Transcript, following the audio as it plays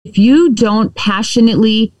you don't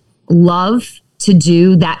passionately love to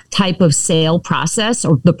do that type of sale process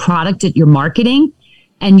or the product that you're marketing,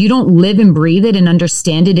 and you don't live and breathe it and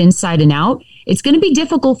understand it inside and out, it's going to be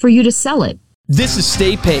difficult for you to sell it. This is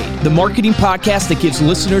Stay Paid, the marketing podcast that gives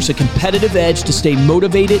listeners a competitive edge to stay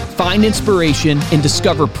motivated, find inspiration, and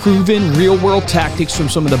discover proven real-world tactics from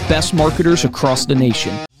some of the best marketers across the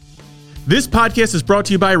nation. This podcast is brought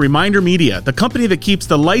to you by Reminder Media, the company that keeps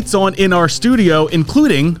the lights on in our studio,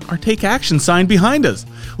 including our Take Action sign behind us.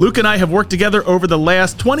 Luke and I have worked together over the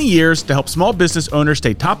last 20 years to help small business owners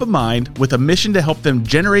stay top of mind with a mission to help them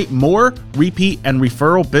generate more repeat and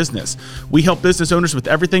referral business. We help business owners with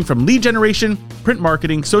everything from lead generation, print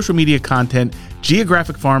marketing, social media content,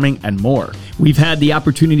 geographic farming, and more. We've had the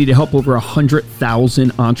opportunity to help over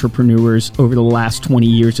 100,000 entrepreneurs over the last 20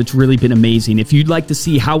 years. It's really been amazing. If you'd like to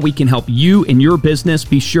see how we can help you and your business,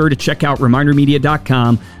 be sure to check out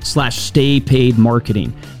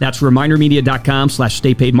remindermedia.com/staypaidmarketing. That's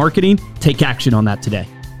remindermedia.com/staypaidmarketing. Take action on that today.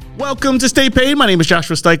 Welcome to Stay Paid. My name is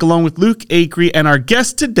Joshua Stike, along with Luke Acree, and our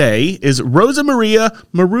guest today is Rosa Maria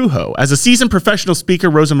Marujo. As a seasoned professional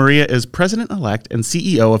speaker, Rosa Maria is president-elect and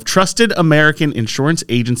CEO of Trusted American Insurance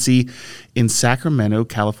Agency in Sacramento,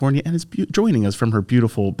 California, and is joining us from her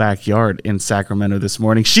beautiful backyard in Sacramento this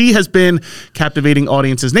morning. She has been captivating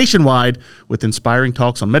audiences nationwide with inspiring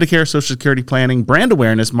talks on Medicare, Social Security planning, brand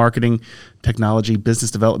awareness, marketing, technology,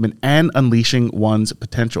 business development, and unleashing one's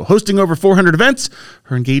potential. Hosting over 400 events,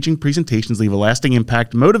 her engaging presentations leave a lasting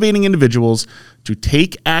impact, motivating individuals to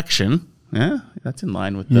take action. Yeah, that's in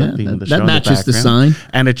line with the theme of the show. That matches the sign.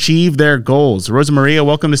 And achieve their goals. Rosa Maria,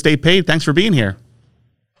 welcome to Stay Paid. Thanks for being here.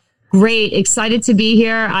 Great. Excited to be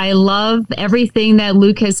here. I love everything that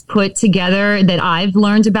Luke has put together that I've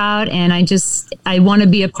learned about. And I want to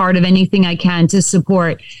be a part of anything I can to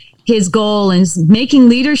support his goal and making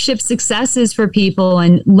leadership successes for people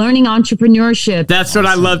and learning entrepreneurship. That's what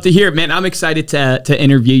I love to hear, man. I'm excited to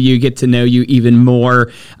interview you, get to know you even more.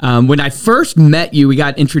 When I first met you, we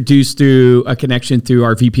got introduced through a connection through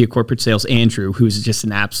our VP of Corporate Sales, Andrew, who's just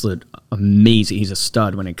an absolute amazing. He's a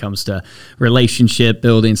stud when it comes to relationship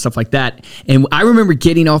building, stuff like that. And I remember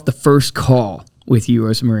getting off the first call with you,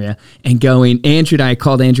 Rosa Maria, and going, Andrew and I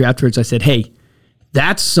called Andrew afterwards. I said, hey,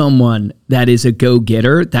 that's someone that is a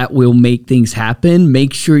go-getter that will make things happen.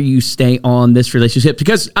 Make sure you stay on this relationship,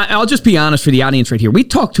 because I'll just be honest for the audience right here. We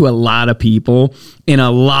talk to a lot of people in a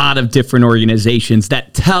lot of different organizations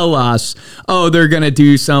that tell us, oh, they're going to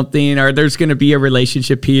do something, or there's going to be a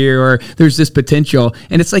relationship here, or there's this potential.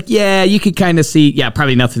 And it's like, yeah, you could kind of see, yeah,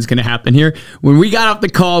 probably nothing's going to happen here. When we got off the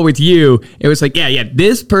call with you, it was like, yeah,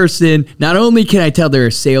 this person, not only can I tell they're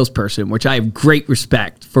a salesperson, which I have great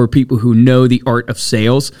respect for people who know the art of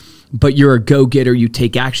sales, but you're a go-getter, you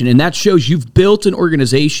take action. And that shows you've built an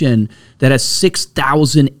organization that has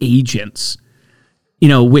 6,000 agents,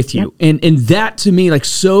 with you. Yep. And that, to me, like,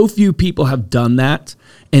 so few people have done that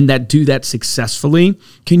and that do that successfully.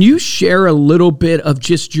 Can you share a little bit of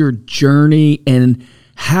just your journey and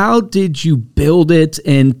how did you build it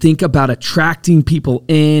and think about attracting people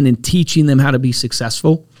in and teaching them how to be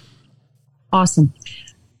successful? Awesome.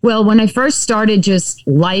 Well, when I first started just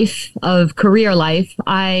career life,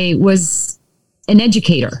 I was an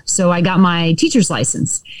educator. So I got my teacher's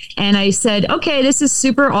license and I said, okay, this is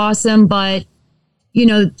super awesome, but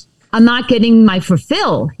I'm not getting my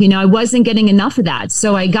fulfill. I wasn't getting enough of that.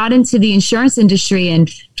 So I got into the insurance industry and,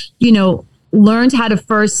 learned how to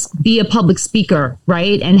first be a public speaker,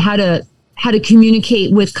 right? And how to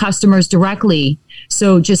communicate with customers directly.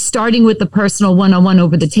 So just starting with the personal one-on-one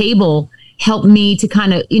over the table helped me to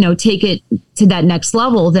kind of, take it to that next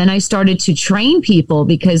level. Then I started to train people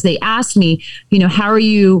because they asked me, how are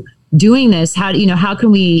you doing this? How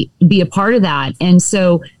can we be a part of that? And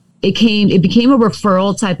so it became a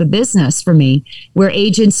referral type of business for me, where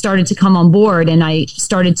agents started to come on board and I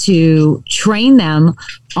started to train them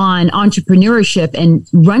on entrepreneurship and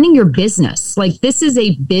running your business. Like, this is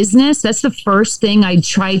a business. That's the first thing I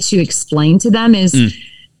try to explain to them is,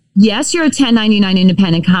 yes, you're a 1099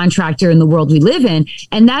 independent contractor in the world we live in.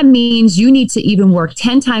 And that means you need to even work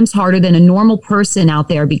 10 times harder than a normal person out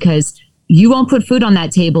there, because you won't put food on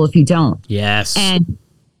that table if you don't. Yes.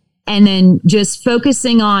 And then just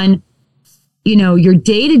focusing on, your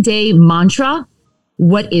day-to-day mantra.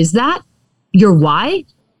 What is that? Your why?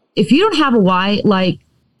 If you don't have a why, like,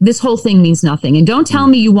 this whole thing means nothing. And don't tell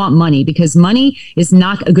me you want money, because money is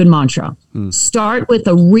not a good mantra. Start with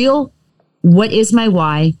a real, what is my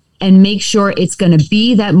why? And make sure it's going to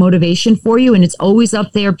be that motivation for you. And it's always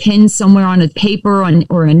up there, pinned somewhere on a paper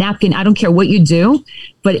or a napkin. I don't care what you do,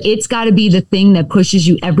 but it's got to be the thing that pushes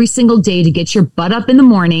you every single day to get your butt up in the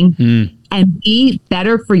morning and be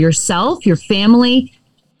better for yourself, your family.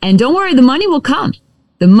 And don't worry, the money will come.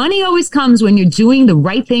 The money always comes when you're doing the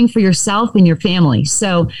right thing for yourself and your family.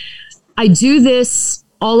 So I do this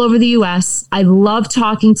all over the US. I love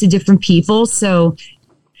talking to different people. So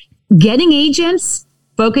getting agents,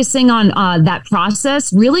 focusing on that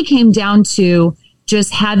process really came down to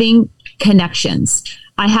just having connections.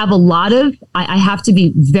 I have I have to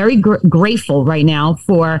be very grateful right now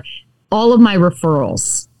for all of my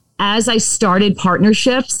referrals. As I started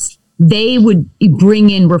partnerships, they would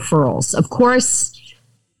bring in referrals. Of course,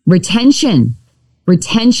 retention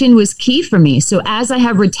was key for me. So as I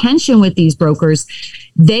have retention with these brokers,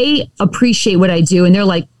 they appreciate what I do. And they're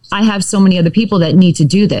like, I have so many other people that need to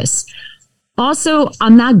do this. Also,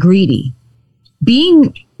 I'm not greedy.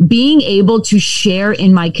 Being able to share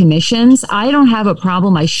in my commissions, I don't have a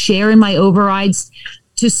problem. I share in my overrides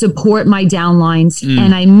to support my downlines.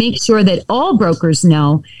 And I make sure that all brokers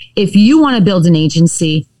know, if you want to build an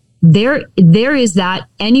agency, there is that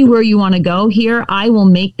anywhere you want to go here, I will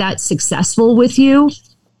make that successful with you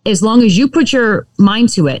as long as you put your mind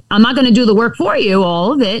to it. I'm not going to do the work for you,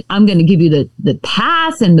 all of it. I'm going to give you the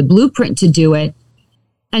path and the blueprint to do it.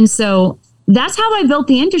 And so that's how I built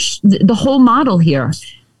the industry, the whole model here.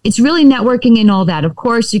 It's really networking and all that. Of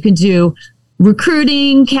course, you can do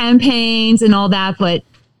recruiting campaigns and all that, but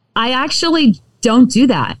I actually don't do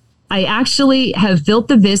that. I actually have built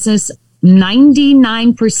the business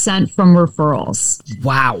 99% from referrals.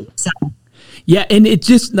 Wow. So. Yeah, and it's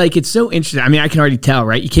just like, it's so interesting. I mean, I can already tell,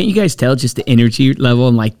 right? Can't you guys tell just the energy level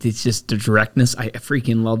and like it's just the directness? I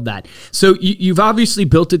freaking love that. So you've obviously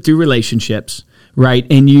built it through relationships, right?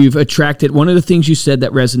 And you've attracted, one of the things you said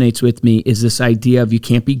that resonates with me is this idea of you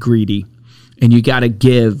can't be greedy and you got to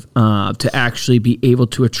give to actually be able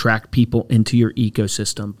to attract people into your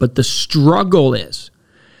ecosystem. But the struggle is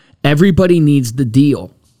everybody needs the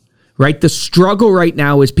deal. Right? The struggle right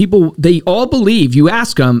now is people, they all believe, you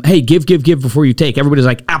ask them, hey, give before you take. Everybody's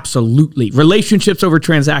like, absolutely. Relationships over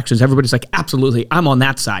transactions. Everybody's like, absolutely. I'm on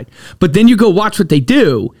that side. But then you go watch what they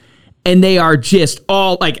do and they are just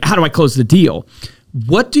all like, how do I close the deal?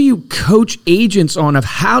 What do you coach agents on of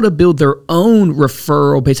how to build their own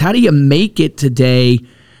referral base? How do you make it today,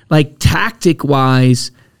 like tactic wise,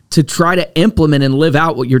 to try to implement and live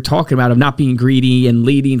out what you're talking about of not being greedy and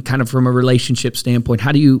leading kind of from a relationship standpoint?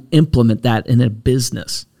 How do you implement that in a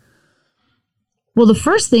business? Well, the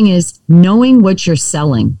first thing is knowing what you're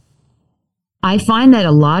selling. I find that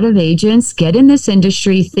a lot of agents get in this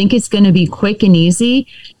industry, think it's going to be quick and easy,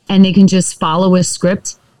 and they can just follow a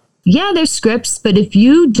script. Yeah, there's scripts, but if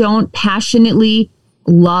you don't passionately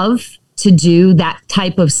love to do that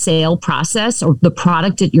type of sale process or the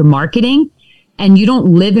product that you're marketing, and you don't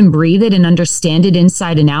live and breathe it and understand it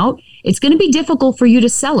inside and out, it's going to be difficult for you to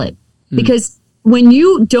sell it. Because when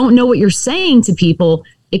you don't know what you're saying to people,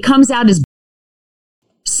 it comes out as.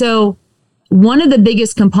 So one of the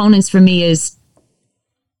biggest components for me is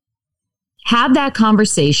have that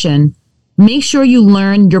conversation, make sure you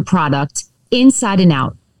learn your product inside and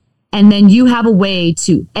out. And then you have a way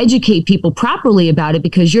to educate people properly about it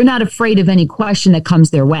because you're not afraid of any question that comes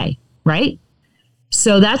their way, right?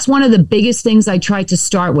 So that's one of the biggest things I try to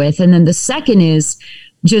start with. And then the second is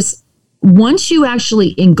just once you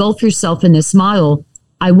actually engulf yourself in this model,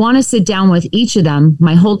 I want to sit down with each of them,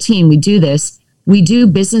 my whole team. We do this. We do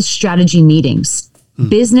business strategy meetings,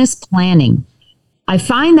 business planning. I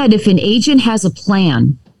find that if an agent has a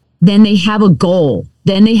plan, then they have a goal,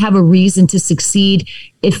 then they have a reason to succeed.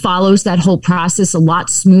 It follows that whole process a lot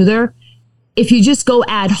smoother. If you just go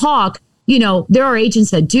ad hoc, you know, there are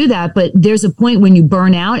agents that do that, but there's a point when you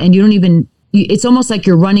burn out and you don't even, it's almost like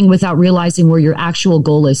you're running without realizing where your actual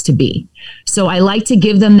goal is to be. So I like to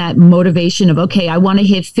give them that motivation of, okay, I want to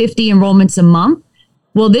hit 50 enrollments a month.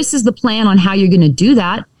 Well, this is the plan on how you're going to do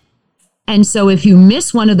that. And so if you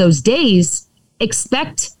miss one of those days,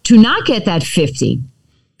 expect to not get that 50.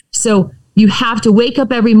 So you have to wake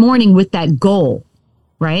up every morning with that goal,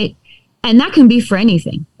 right? And that can be for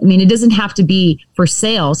anything. I mean, it doesn't have to be for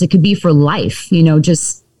sales. It could be for life, you know,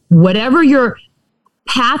 just whatever your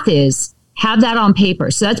path is, have that on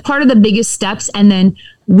paper. So that's part of the biggest steps. And then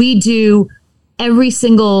we do every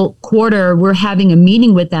single quarter, we're having a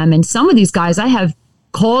meeting with them. And some of these guys, I have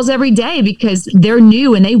calls every day because they're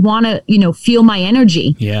new and they want to, you know, feel my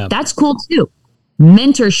energy. Yeah. That's cool too.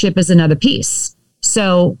 Mentorship is another piece.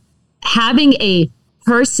 So having a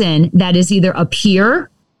person that is either a peer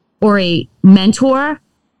or a mentor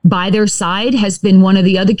by their side has been one of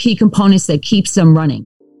the other key components that keeps them running.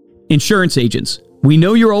 Insurance agents, we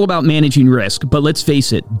know you're all about managing risk, but let's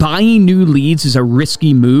face it, buying new leads is a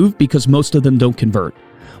risky move because most of them don't convert.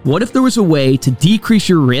 What if there was a way to decrease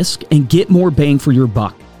your risk and get more bang for your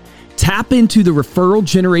buck? Tap into the referral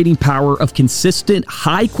generating power of consistent,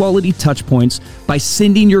 high quality touch points by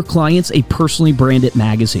sending your clients a personally branded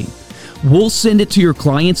magazine. We'll send it to your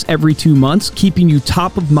clients every 2 months, keeping you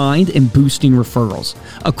top of mind and boosting referrals.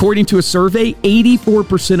 According to a survey,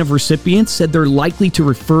 84% of recipients said they're likely to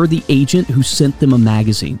refer the agent who sent them a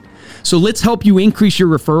magazine. So let's help you increase your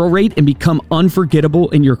referral rate and become unforgettable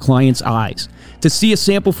in your clients' eyes. To see a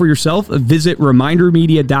sample for yourself, visit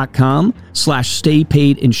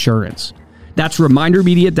remindermedia.com/staypaidinsurance. That's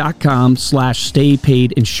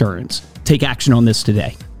remindermedia.com/staypaidinsurance. Take action on this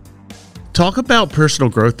today. Talk about personal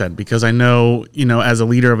growth then, because I know, as a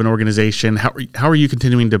leader of an organization, how are you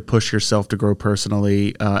continuing to push yourself to grow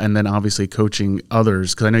personally, and then obviously coaching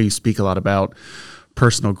others? Because I know you speak a lot about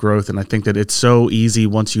personal growth, and I think that it's so easy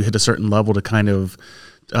once you hit a certain level to kind of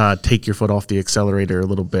take your foot off the accelerator a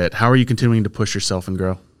little bit. How are you continuing to push yourself and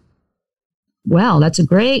grow? Well, that's a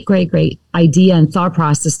great idea and thought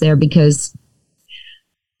process there, because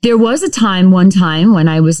there was one time when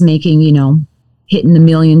I was making, hitting the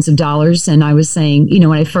millions of dollars. And I was saying,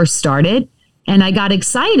 when I first started and I got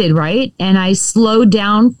excited, right? And I slowed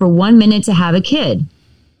down for 1 minute to have a kid.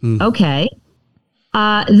 Okay.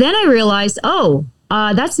 Then I realized,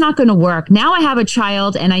 that's not going to work. Now I have a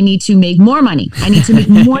child and I need to make more money. I need to make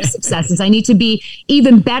more successes. I need to be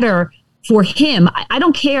even better for him. I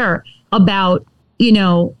don't care about,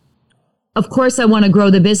 of course I want to grow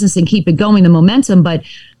the business and keep it going, the momentum, but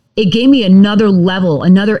it gave me another level,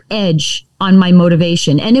 another edge on my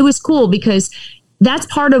motivation. And it was cool because that's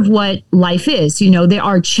part of what life is. There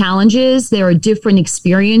are challenges, there are different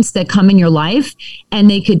experiences that come in your life, and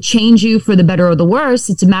they could change you for the better or the worse.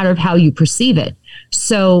 It's a matter of how you perceive it.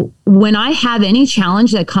 So when I have any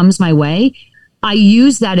challenge that comes my way, I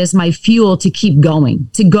use that as my fuel to keep going,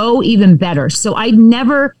 to go even better. So I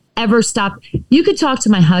never, ever stop. You could talk to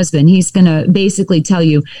my husband. He's going to basically tell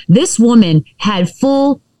you this woman had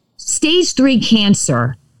full stage 3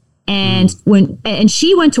 cancer. And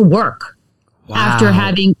she went to work after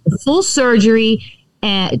having full surgery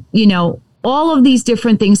and, all of these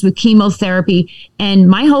different things with chemotherapy. And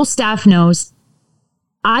my whole staff knows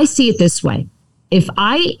I see it this way. If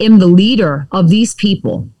I am the leader of these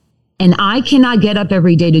people and I cannot get up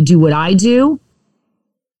every day to do what I do,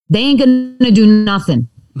 they ain't going to do nothing.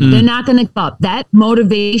 They're not going to give up. That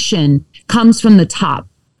motivation comes from the top.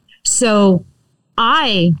 So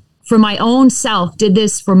I, for my own self, did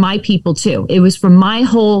this for my people too. It was for my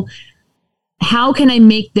whole, how can I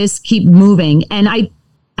make this keep moving? And I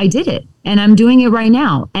did it, and I'm doing it right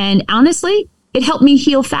now. And honestly, it helped me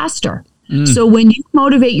heal faster. So when you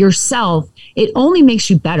motivate yourself, it only makes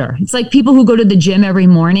you better. It's like people who go to the gym every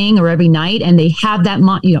morning or every night and they have that,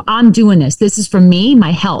 I'm doing this. This is for me,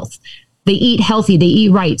 my health. They eat healthy. They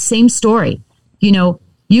eat right. Same story. You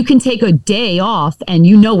can take a day off and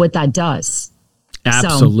you know what that does.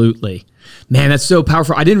 Absolutely. Man, that's so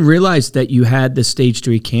powerful. I didn't realize that you had the stage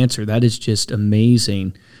 3 cancer. That is just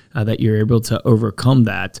amazing that you're able to overcome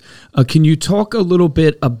that. Can you talk a little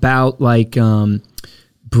bit about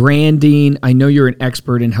branding? I know you're an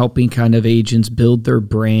expert in helping kind of agents build their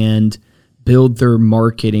brand, build their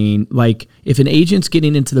marketing. Like if an agent's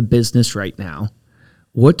getting into the business right now,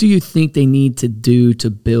 what do you think they need to do to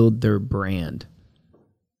build their brand?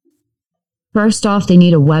 First off, they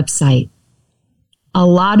need a website. A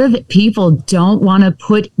lot of people don't want to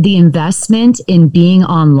put the investment in being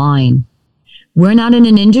online. We're not in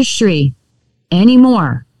an industry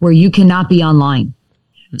anymore where you cannot be online.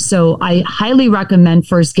 So I highly recommend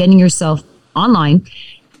first getting yourself online,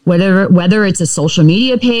 whether it's a social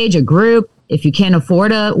media page, a group. If you can't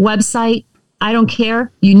afford a website, I don't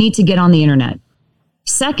care. You need to get on the internet.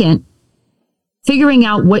 Second, figuring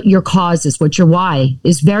out what your cause is, what your why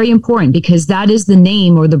is very important, because that is the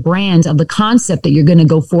name or the brand of the concept that you're going to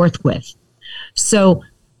go forth with. So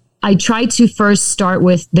I try to first start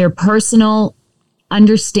with their personal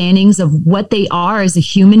understandings of what they are as a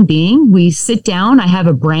human being. We sit down, I have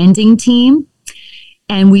a branding team,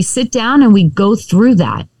 and we sit down and we go through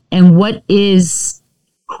that. And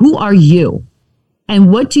who are you? And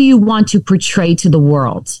what do you want to portray to the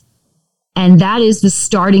world? And that is the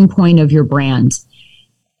starting point of your brand.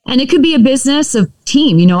 And it could be a business, a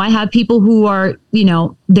team. I have people who are,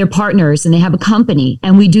 they're partners and they have a company,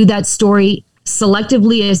 and we do that story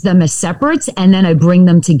selectively as them as separates. And then I bring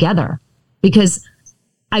them together because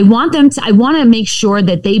I want to make sure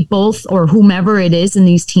that they both, or whomever it is in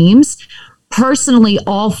these teams, personally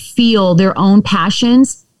all feel their own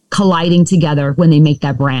passions colliding together when they make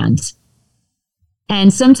that brand.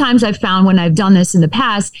 And sometimes I've found when I've done this in the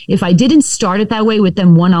past, if I didn't start it that way with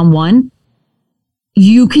them one-on-one,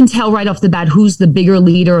 you can tell right off the bat who's the bigger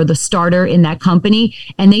leader or the starter in that company,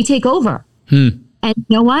 and they take over. And you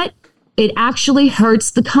know what? It actually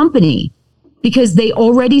hurts the company because they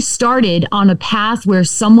already started on a path where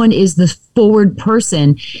someone is the forward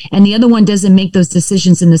person and the other one doesn't make those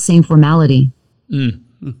decisions in the same formality.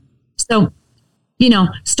 So,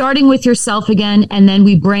 starting with yourself again, and then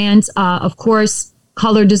we brand, of course,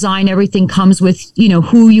 color design, everything comes with,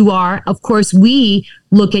 who you are. Of course, we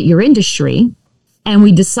look at your industry and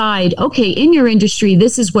we decide, okay, in your industry,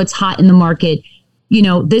 this is what's hot in the market.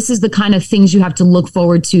 This is the kind of things you have to look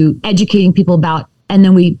forward to educating people about. And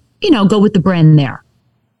then we, go with the brand there.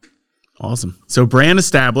 Awesome. So brand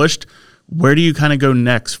established. Where do you kind of go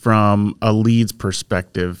next from a leads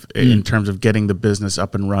perspective in terms of getting the business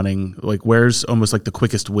up and running? Like, where's almost like the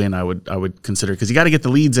quickest win I would consider? Because you got to get the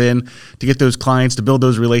leads in to get those clients, to build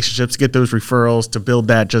those relationships, to get those referrals, to build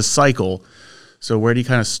that just cycle. So where do you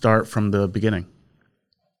kind of start from the beginning?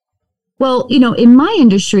 Well, in my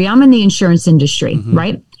industry, I'm in the insurance industry,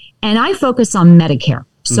 right? And I focus on Medicare.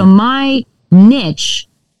 So my niche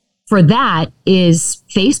for that is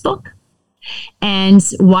Facebook. And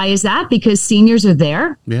why is that? Because seniors are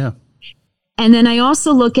there. Yeah. And then I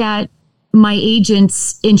also look at my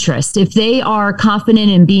agents' interest. If they are confident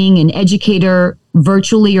in being an educator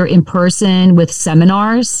virtually or in person with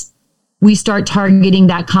seminars, we start targeting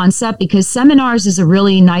that concept because seminars is a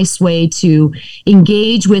really nice way to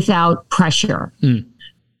engage without pressure.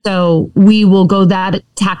 So we will go that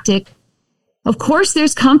tactic. Of course,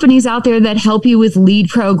 there's companies out there that help you with lead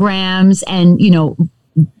programs and,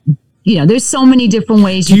 there's so many different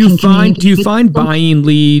ways do you find buying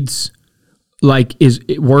leads like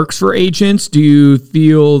it works for agents? Do you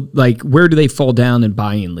feel like where do they fall down in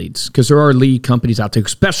buying leads? Because there are lead companies out there,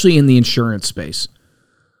 especially in the insurance space.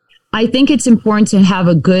 I think it's important to have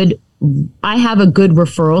a good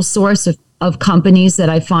referral source of companies that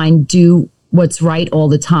I find do what's right all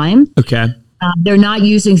the time. Okay. They're not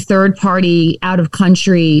using third-party,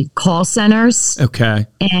 out-of-country call centers. Okay.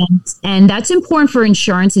 And that's important for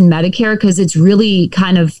insurance and Medicare because it's really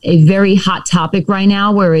kind of a very hot topic right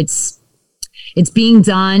now where it's being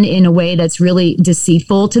done in a way that's really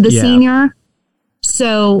deceitful to the senior.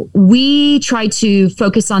 So we try to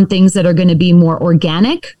focus on things that are going to be more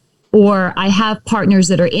organic, or I have partners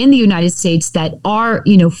that are in the United States that are,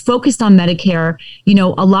 focused on Medicare.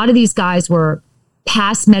 A lot of these guys were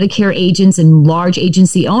past Medicare agents and large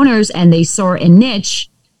agency owners, and they saw a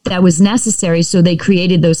niche that was necessary. So they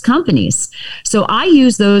created those companies. So I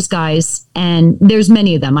use those guys, and there's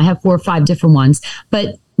many of them. I have 4 or 5 different ones,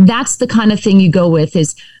 but that's the kind of thing you go with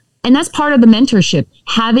and that's part of the mentorship,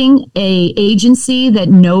 having a agency that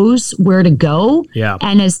knows where to go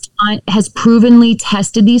and has provenly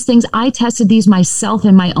tested these things. I tested these myself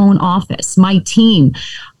in my own office, my team.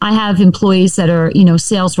 I have employees that are,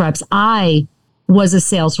 sales reps. I was a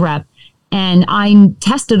sales rep and I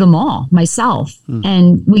tested them all myself.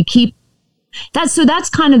 And we keep that. So that's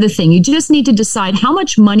kind of the thing. You just need to decide how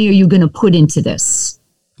much money are you going to put into this?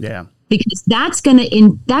 Yeah. Because that's going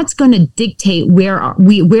to dictate where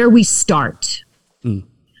we start.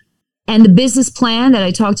 And the business plan that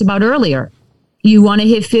I talked about earlier, you want to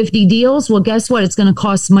hit 50 deals. Well, guess what? It's going to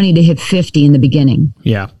cost money to hit 50 in the beginning.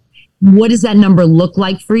 Yeah. What does that number look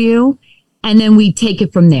like for you? And then we take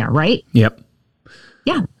it from there, right? Yep.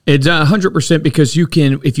 Yeah. It's 100% because you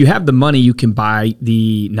can, if you have the money, you can buy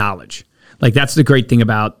the knowledge. Like that's the great thing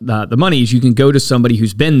about the money is you can go to somebody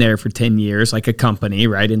who's been there for 10 years, like a company,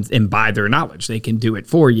 right? And buy their knowledge. They can do it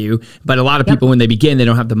for you. But a lot of people, when they begin, they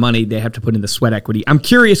don't have the money. They have to put in the sweat equity. I'm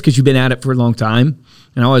curious because you've been at it for a long time.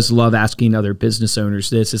 And I always love asking other business owners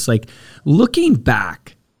this. It's like looking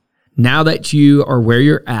back, now that you are where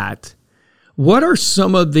you're at, what was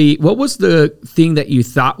the thing that you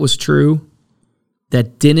thought was true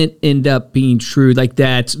that didn't end up being true? Like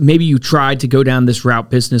that maybe you tried to go down this route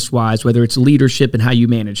business-wise, whether it's leadership and how you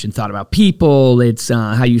managed and thought about people, it's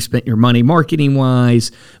how you spent your money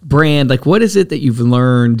marketing-wise, brand. Like what is it that you've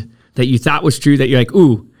learned that you thought was true that you're like,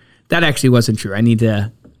 ooh, that actually wasn't true. I need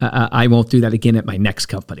to, I won't do that again at my next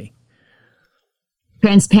company.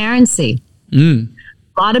 Transparency. A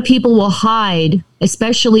lot of people will hide,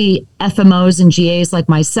 especially FMOs and GAs like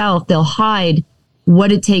myself, they'll hide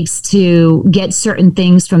what it takes to get certain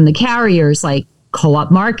things from the carriers, like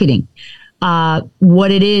co-op marketing,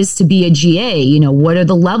 what it is to be a GA, what are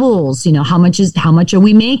the levels, how much are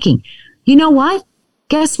we making? You know what?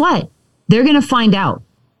 Guess what? They're going to find out.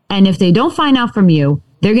 And if they don't find out from you,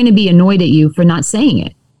 they're going to be annoyed at you for not saying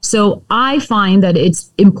it. So I find that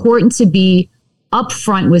it's important to be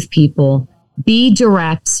upfront with people, be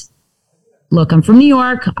direct, look, I'm from New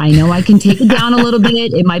York. I know I can take it down a little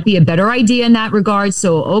bit. It might be a better idea in that regard.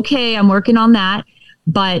 So, okay, I'm working on that.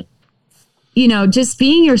 But, just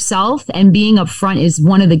being yourself and being upfront is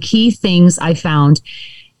one of the key things I found.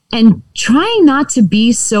 And trying not to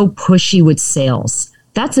be so pushy with sales.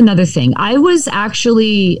 That's another thing. I was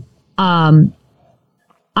actually, when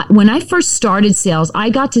I first started sales, I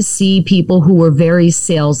got to see people who were very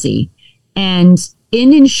salesy. And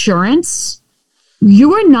in insurance,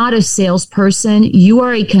 you are not a salesperson. You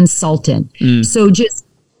are a consultant. So just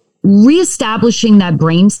reestablishing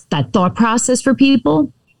that thought process for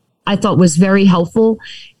people, I thought was very helpful.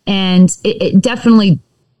 And it definitely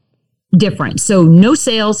different. So no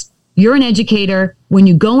sales, you're an educator. When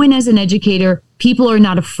you go in as an educator, people are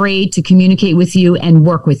not afraid to communicate with you and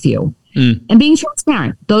work with you. And being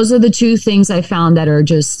transparent. Those are the two things I found that are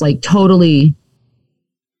just like totally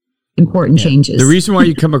important changes. The reason why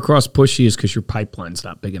you come across pushy is because your pipeline's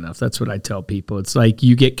not big enough. That's what I tell people. It's like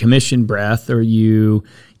you get commission breath or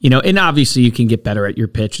and obviously you can get better at your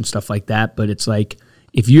pitch and stuff like that. But it's like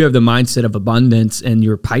if you have the mindset of abundance and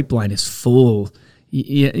your pipeline is full,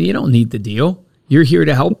 you don't need the deal. You're here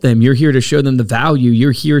to help them. You're here to show them the value.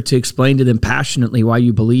 You're here to explain to them passionately why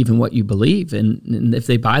you believe in what you believe. And if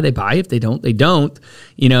they buy, they buy. If they don't, they don't.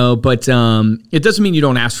 But it doesn't mean you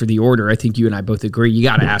don't ask for the order. I think you and I both agree. You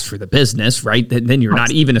got to ask for the business, right? Then you're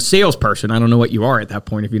not even a salesperson. I don't know what you are at that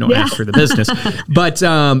point if you don't ask for the business. But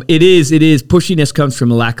it is pushiness comes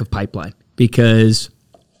from a lack of pipeline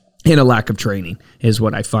and a lack of training is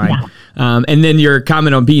what I find. Yeah. And then your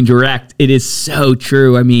comment on being direct, it is so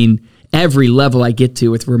true. I mean, every level I get to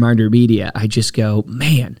with Reminder Media, I just go,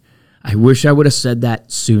 man, I wish I would have said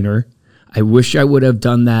that sooner. I wish I would have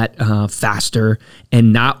done that faster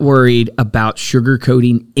and not worried about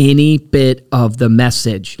sugarcoating any bit of the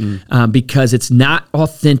message because it's not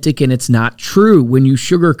authentic and it's not true when you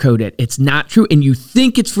sugarcoat it. It's not true. And you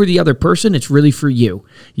think it's for the other person. It's really for you.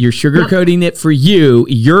 You're sugarcoating it for you,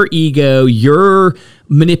 your ego, your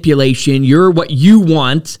manipulation, what you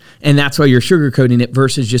want. And that's why you're sugarcoating it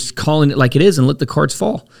versus just calling it like it is and let the cards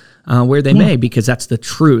fall. Where they may, because that's the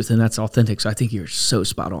truth and that's authentic. So I think you're so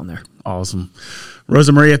spot on there. Awesome.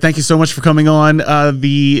 Rosa Maria, thank you so much for coming on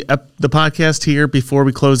the podcast here. Before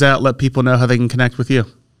we close out, let people know how they can connect with you.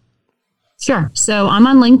 Sure. So I'm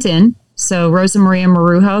on LinkedIn. So Rosa Maria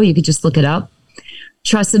Marujo, you could just look it up.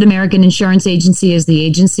 Trusted American Insurance Agency is the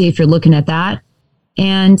agency if you're looking at that.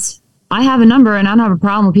 And I have a number and I don't have a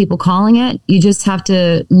problem with people calling it. You just have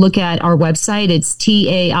to look at our website. It's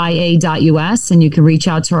taia.us and you can reach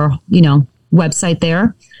out to our, website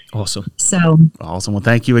there. Awesome. Awesome. Well,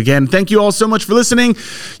 thank you again. Thank you all so much for listening.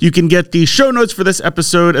 You can get the show notes for this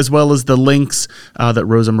episode as well as the links that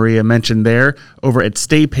Rosa Maria mentioned there over at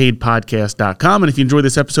staypaidpodcast.com. And if you enjoyed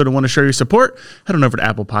this episode and want to show your support, head on over to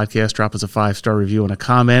Apple Podcasts, drop us a 5-star review and a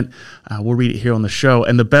comment. We'll read it here on the show.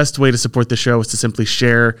 And the best way to support the show is to simply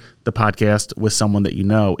share the podcast with someone that you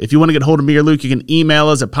know. If you want to get hold of me or Luke, you can email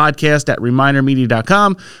us at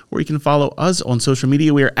podcast@remindermedia.com, or you can follow us on social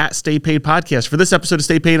media. We are at Stay Paid Podcast. For this episode of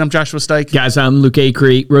Stay Paid, I'm Joshua Stike. Guys, I'm Luke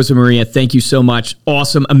Acree. Rosa Maria, thank you so much.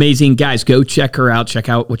 Awesome, amazing. Guys, go check her out. Check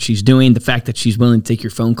out what she's doing. The fact that she's willing to take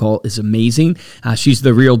your phone call is amazing. She's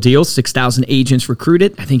the real deal. 6,000 agents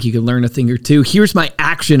recruited. I think you can learn a thing or two. Here's my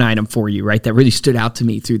action item for you, right, that really stood out to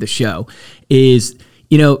me through the show is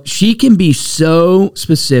she can be so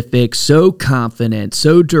specific, so confident,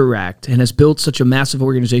 so direct, and has built such a massive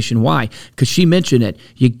organization. Why? Because she mentioned it.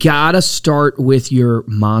 You got to start with your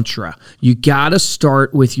mantra. You got to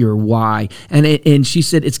start with your why. And she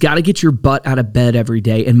said it's got to get your butt out of bed every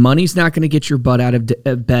day. And money's not going to get your butt out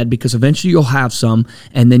of bed because eventually you'll have some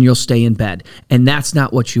and then you'll stay in bed. And that's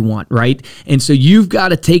not what you want, right? And so you've got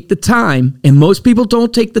to take the time, and most people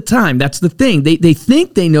don't take the time. That's the thing. They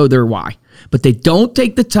think they know their why, but they don't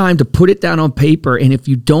take the time to put it down on paper. And if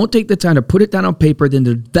you don't take the time to put it down on paper, then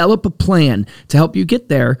to develop a plan to help you get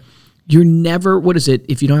there, you're never, what is it?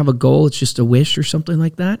 If you don't have a goal, it's just a wish or something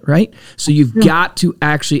like that, right? So you've got to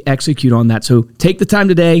actually execute on that. So take the time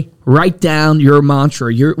today, write down your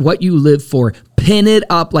mantra, what you live for, pin it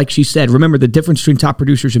up like she said. Remember the difference between top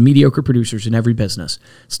producers and mediocre producers in every business.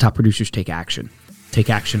 It's top producers take action. Take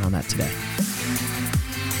action on that today.